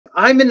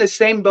I'm in the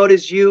same boat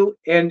as you,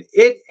 and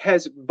it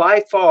has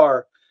by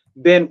far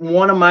been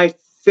one of my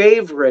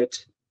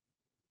favorite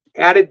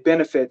added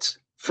benefits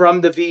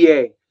from the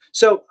VA.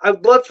 So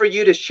I'd love for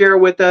you to share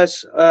with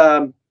us,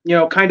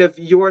 kind of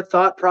your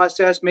thought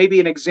process, maybe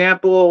an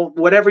example,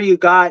 whatever you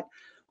got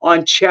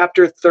on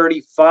Chapter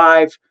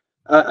 35,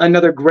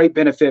 another great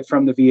benefit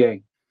from the VA.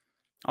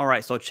 All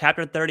right, so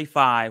Chapter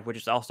 35, which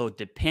is also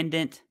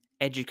Dependent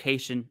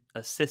Education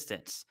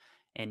Assistance.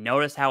 And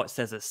notice how it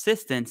says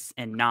assistance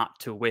and not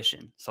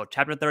tuition. So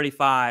Chapter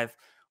 35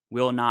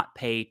 will not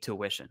pay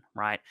tuition,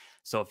 right?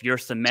 So if your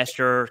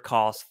semester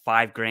costs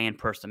 $5,000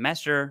 per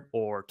semester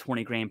or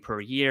 20 grand per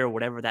year,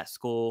 whatever that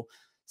school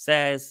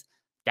says,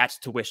 that's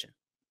tuition.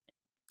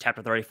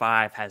 Chapter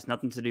 35 has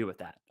nothing to do with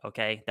that,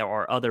 okay? There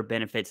are other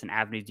benefits and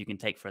avenues you can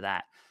take for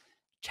that.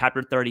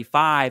 Chapter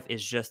 35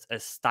 is just a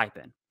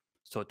stipend.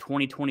 So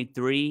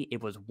 2023,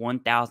 it was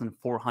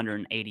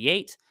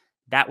 1,488.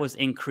 That was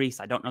increased.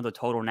 I don't know the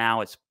total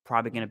now. It's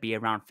probably going to be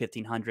around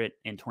 1,500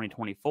 in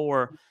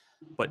 2024.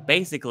 But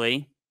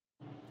basically,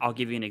 I'll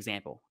give you an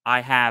example.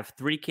 I have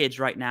 3 kids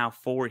right now,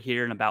 4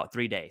 here in about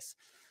 3 days.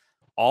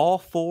 All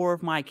 4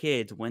 of my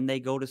kids, when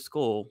they go to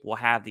school, will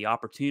have the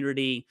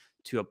opportunity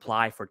to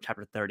apply for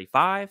Chapter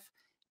 35.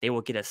 They will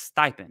get a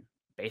stipend,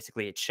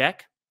 basically a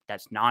check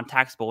that's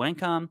non-taxable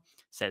income.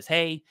 Says,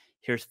 hey,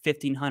 here's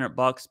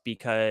 $1,500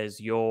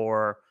 because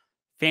your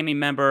family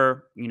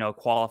member,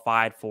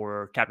 qualified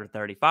for Chapter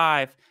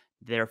 35.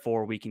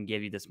 Therefore, we can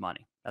give you this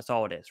money. That's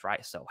all it is,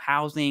 right? So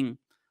housing,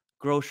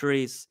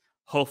 groceries.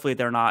 Hopefully,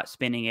 they're not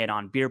spending it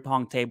on beer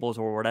pong tables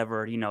or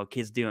whatever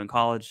kids do in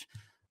college.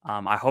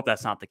 I hope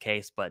that's not the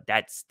case, but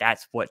that's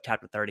what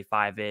Chapter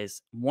 35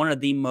 is. One of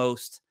the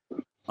most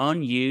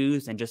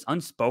unused and just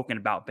unspoken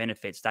about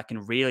benefits that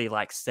can really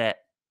set.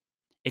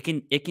 It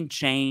can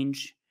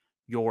change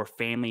your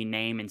family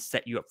name and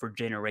set you up for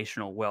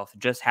generational wealth.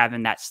 Just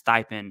having that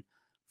stipend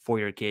for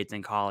your kids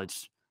in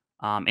college,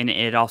 and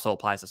it also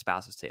applies to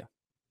spouses too.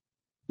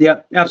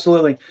 Yeah,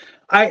 absolutely.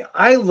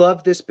 I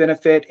love this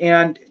benefit,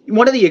 and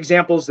one of the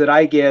examples that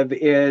I give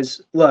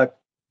is, look,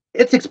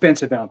 it's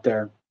expensive out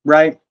there,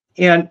 right?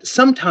 And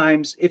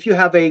sometimes if you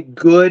have a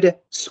good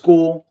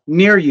school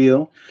near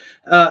you,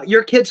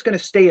 your kid's going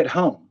to stay at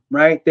home,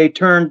 right? They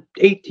turned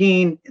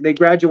 18, they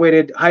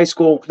graduated high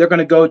school, they're going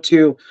to go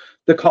to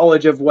the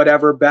college of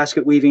whatever,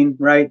 basket weaving,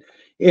 right?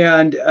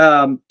 And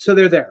so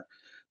they're there,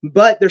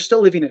 but they're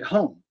still living at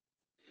home.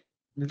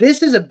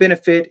 This is a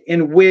benefit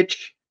in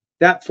which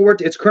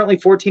it's currently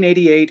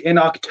 1488. In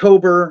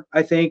October,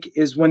 I think,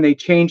 is when they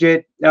change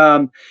it.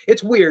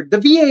 It's weird. The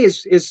VA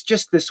is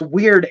just this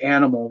weird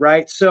animal,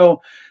 right?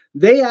 So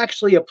they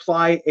actually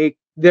apply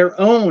their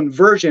own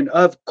version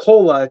of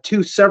COLA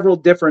to several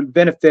different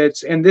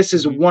benefits, and this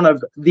is one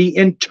of the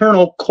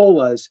internal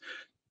COLAs.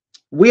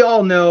 We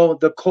all know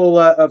the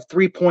COLA of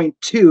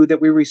 3.2 that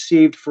we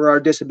received for our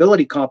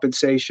disability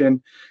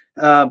compensation.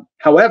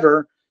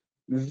 However,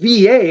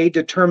 VA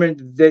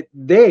determined that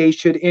they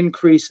should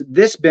increase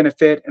this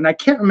benefit, and I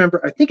can't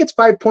remember. I think it's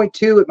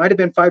 5.2. It might have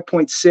been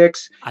 5.6.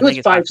 It was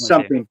 5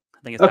 something. I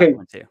think it's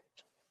 5.2.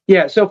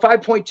 Yeah, so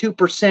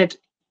 5.2%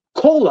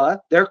 COLA.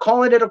 They're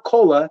calling it a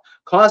COLA,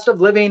 cost of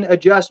living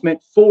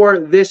adjustment, for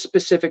this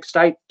specific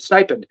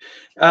stipend.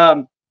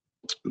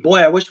 Boy,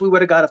 I wish we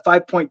would have got a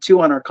 5.2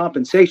 on our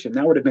compensation.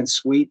 That would have been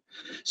sweet.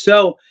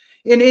 So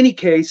in any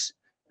case,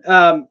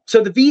 so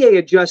the VA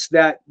adjusts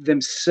that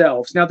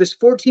themselves. Now, this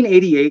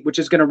 1488, which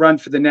is going to run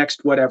for the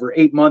next,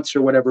 8 months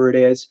or whatever it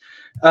is,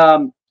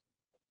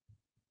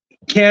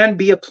 can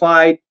be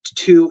applied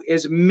to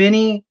as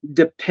many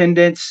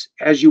dependents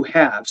as you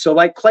have. So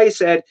like Clay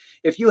said,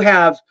 if you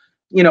have,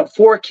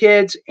 4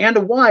 kids and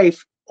a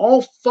wife,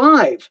 all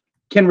 5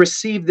 can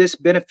receive this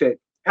benefit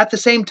at the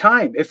same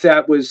time, if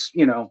that was,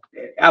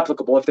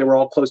 applicable, if they were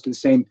all close to the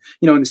same,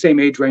 in the same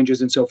age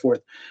ranges and so forth,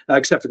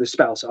 except for the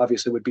spouse,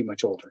 obviously, would be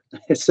much older.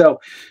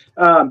 So,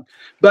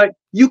 but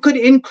you could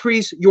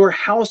increase your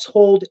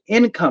household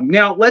income.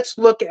 Now, let's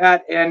look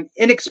at an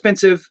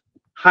inexpensive,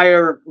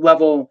 higher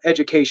level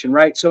education,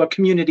 right? So a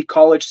community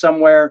college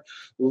somewhere,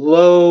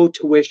 low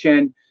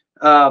tuition,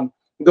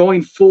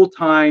 going full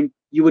time,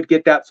 you would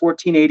get that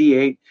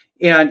 1488.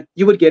 And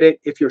you would get it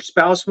if your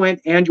spouse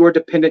went and your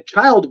dependent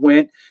child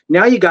went.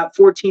 Now you got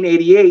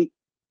 1488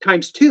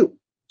 times 2.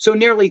 So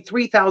nearly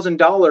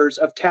 $3,000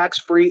 of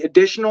tax-free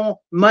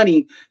additional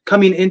money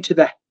coming into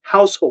the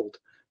household.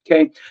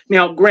 Okay.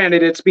 Now,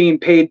 granted, it's being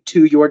paid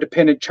to your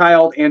dependent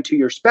child and to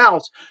your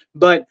spouse,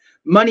 but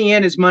money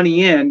in is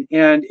money in.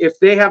 And if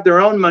they have their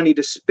own money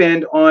to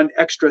spend on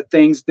extra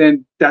things,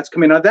 then that's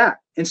coming out of that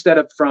instead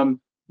of from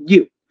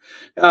you.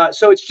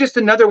 So it's just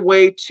another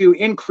way to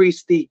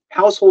increase the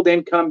household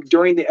income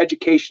during the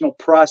educational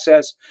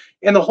process.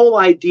 And the whole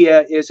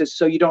idea is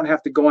so you don't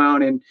have to go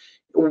out and,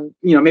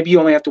 maybe you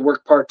only have to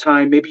work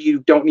part-time. Maybe you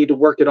don't need to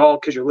work at all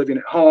because you're living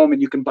at home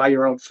and you can buy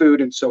your own food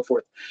and so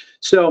forth.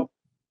 So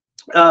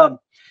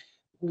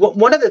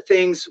one of the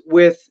things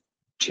with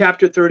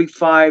Chapter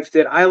 35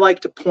 that I like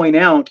to point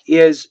out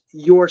is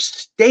your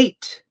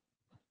state,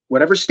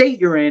 whatever state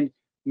you're in,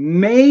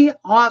 may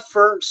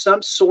offer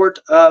some sort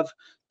of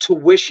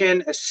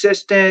tuition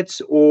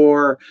assistance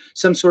or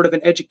some sort of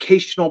an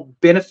educational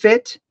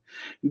benefit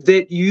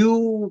that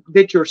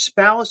your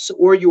spouse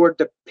or your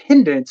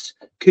dependents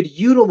could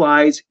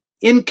utilize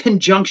in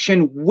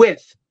conjunction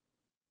with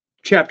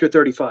Chapter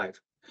 35.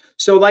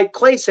 So, like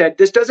Clay said,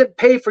 this doesn't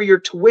pay for your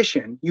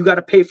tuition. You got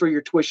to pay for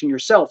your tuition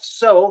yourself.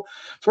 So,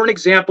 for an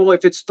example,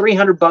 if it's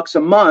 $300 a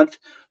month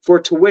for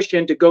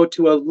tuition to go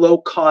to a low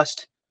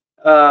cost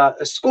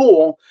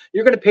school,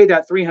 you're going to pay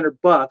that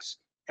 $300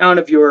 out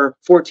of your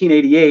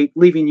 1488,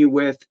 leaving you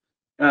with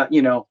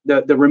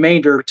the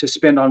remainder to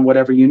spend on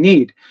whatever you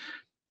need.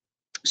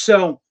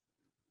 So,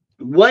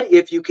 what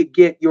if you could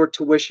get your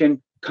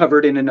tuition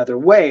covered in another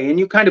way? And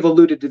you kind of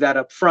alluded to that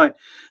up front.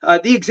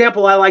 The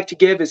example I like to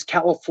give is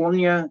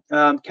California.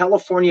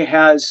 California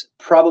has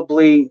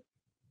probably,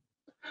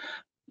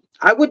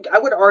 I would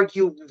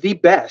argue, the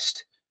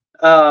best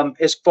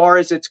as far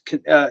as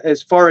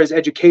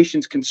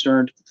education's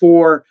concerned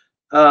for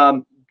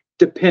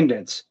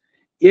dependents.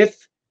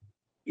 If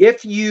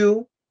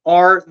you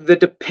are the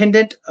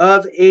dependent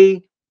of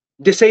a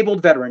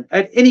disabled veteran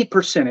at any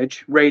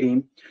percentage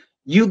rating,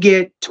 you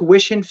get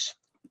tuition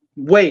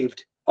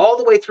waived all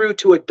the way through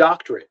to a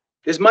doctorate,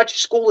 as much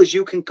school as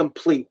you can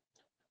complete,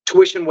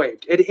 tuition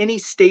waived at any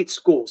state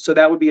school. So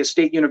that would be a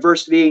state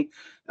university,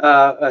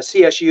 a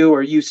CSU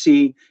or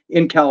UC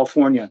in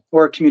California,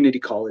 or a community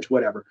college,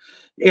 whatever.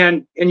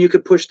 And you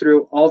could push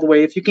through all the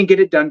way if you can get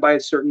it done by a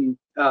certain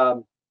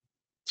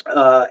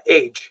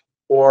age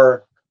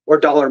or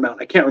dollar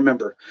amount. I can't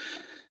remember.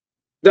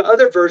 The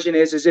other version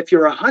is if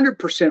you're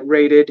 100%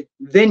 rated,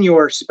 then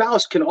your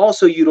spouse can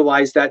also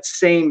utilize that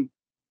same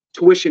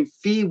tuition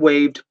fee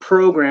waived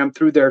program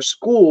through their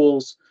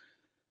schools.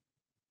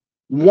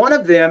 One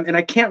of them, and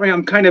I can't remember,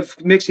 I'm kind of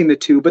mixing the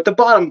two, but the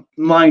bottom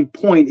line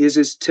point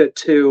is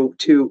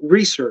to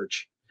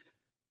research.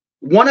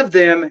 One of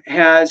them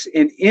has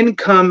an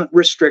income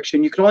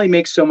restriction. You can only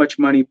make so much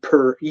money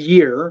per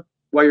year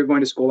while you're going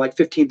to school, like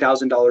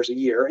 $15,000 a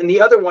year. And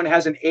the other one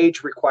has an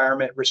age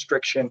requirement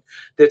restriction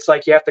that's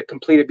like you have to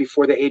complete it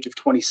before the age of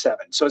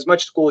 27. So as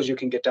much school as you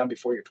can get done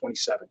before you're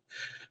 27.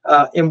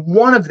 And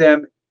one of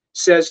them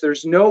says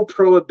there's no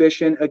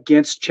prohibition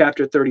against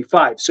Chapter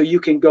 35. So you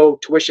can go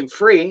tuition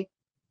free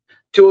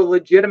to a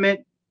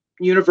legitimate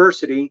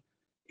university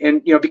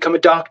and become a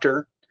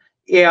doctor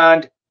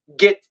and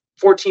get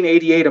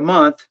 $1488 a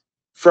month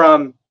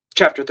from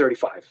Chapter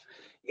 35.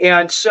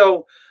 And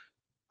so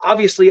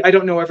obviously, I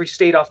don't know every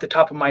state off the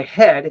top of my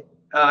head.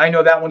 I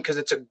know that one because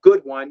it's a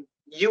good one.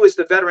 You, as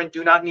the veteran,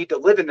 do not need to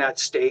live in that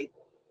state.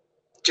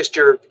 Just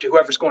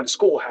whoever's going to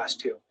school has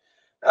to.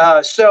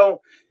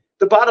 So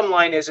the bottom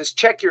line is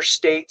check your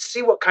state,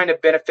 see what kind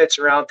of benefits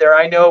are out there.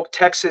 I know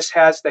Texas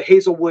has the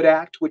Hazelwood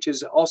Act, which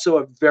is also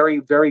a very,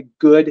 very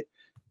good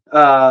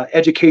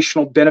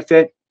educational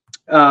benefit.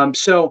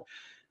 So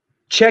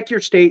check your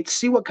state,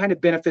 see what kind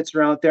of benefits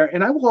are out there.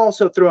 And I will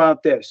also throw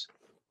out this.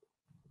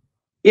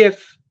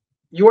 If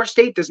your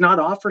state does not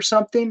offer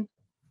something,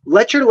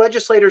 let your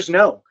legislators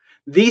know.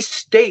 These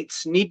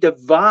states need to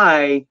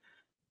vie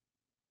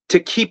to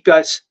keep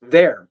us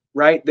there,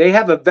 right? They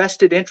have a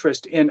vested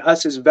interest in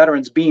us as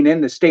veterans being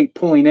in the state,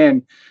 pulling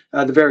in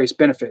the various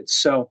benefits.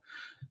 So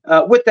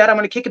with that, I'm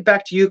going to kick it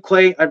back to you,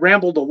 Clay. I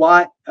rambled a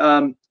lot.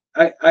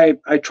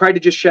 I tried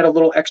to just shed a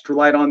little extra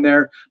light on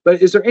there,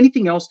 but is there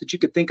anything else that you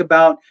could think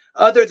about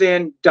other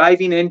than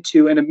diving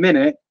into, in a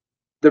minute,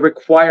 the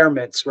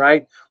requirements,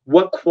 right?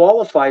 What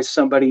qualifies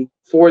somebody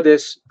for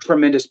this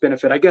tremendous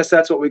benefit? I guess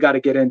that's what we got to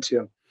get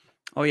into.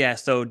 Oh yeah,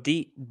 so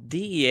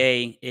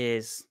DEA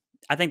is,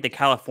 I think the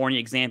California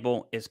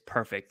example is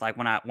perfect. Like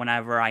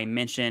whenever I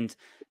mentioned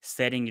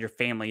setting your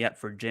family up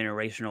for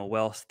generational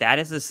wealth, that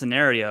is a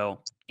scenario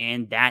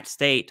in that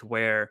state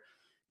where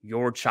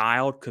your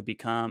child could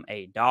become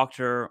a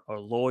doctor or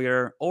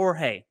lawyer, or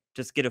hey,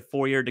 just get a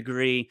 4-year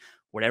degree,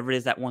 whatever it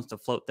is that wants to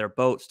float their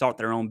boat, start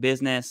their own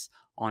business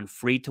on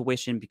free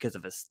tuition because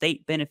of a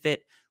state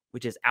benefit,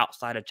 which is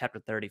outside of Chapter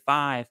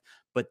 35.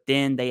 But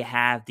then they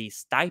have the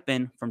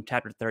stipend from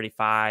Chapter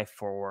 35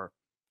 for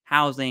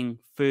housing,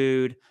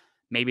 food.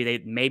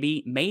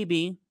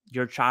 Maybe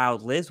your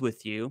child lives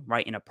with you,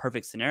 right, in a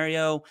perfect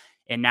scenario.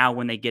 And now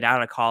when they get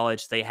out of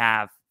college, they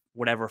have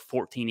whatever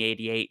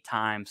 1488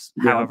 times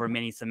however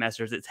many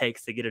semesters it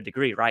takes to get a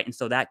degree, right? And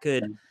so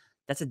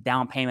that's a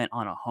down payment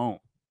on a home,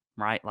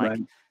 right? Like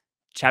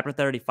Chapter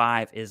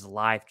 35 is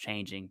life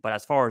changing. But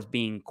as far as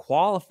being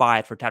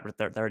qualified for Chapter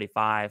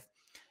 35,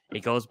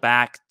 it goes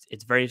back.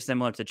 It's very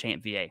similar to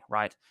Champ VA,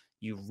 right?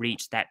 You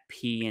reach that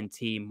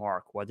P&T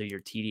mark, whether you're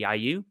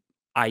TDIU,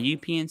 IU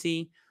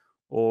P&T,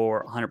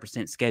 or 100%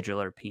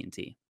 scheduler P&T.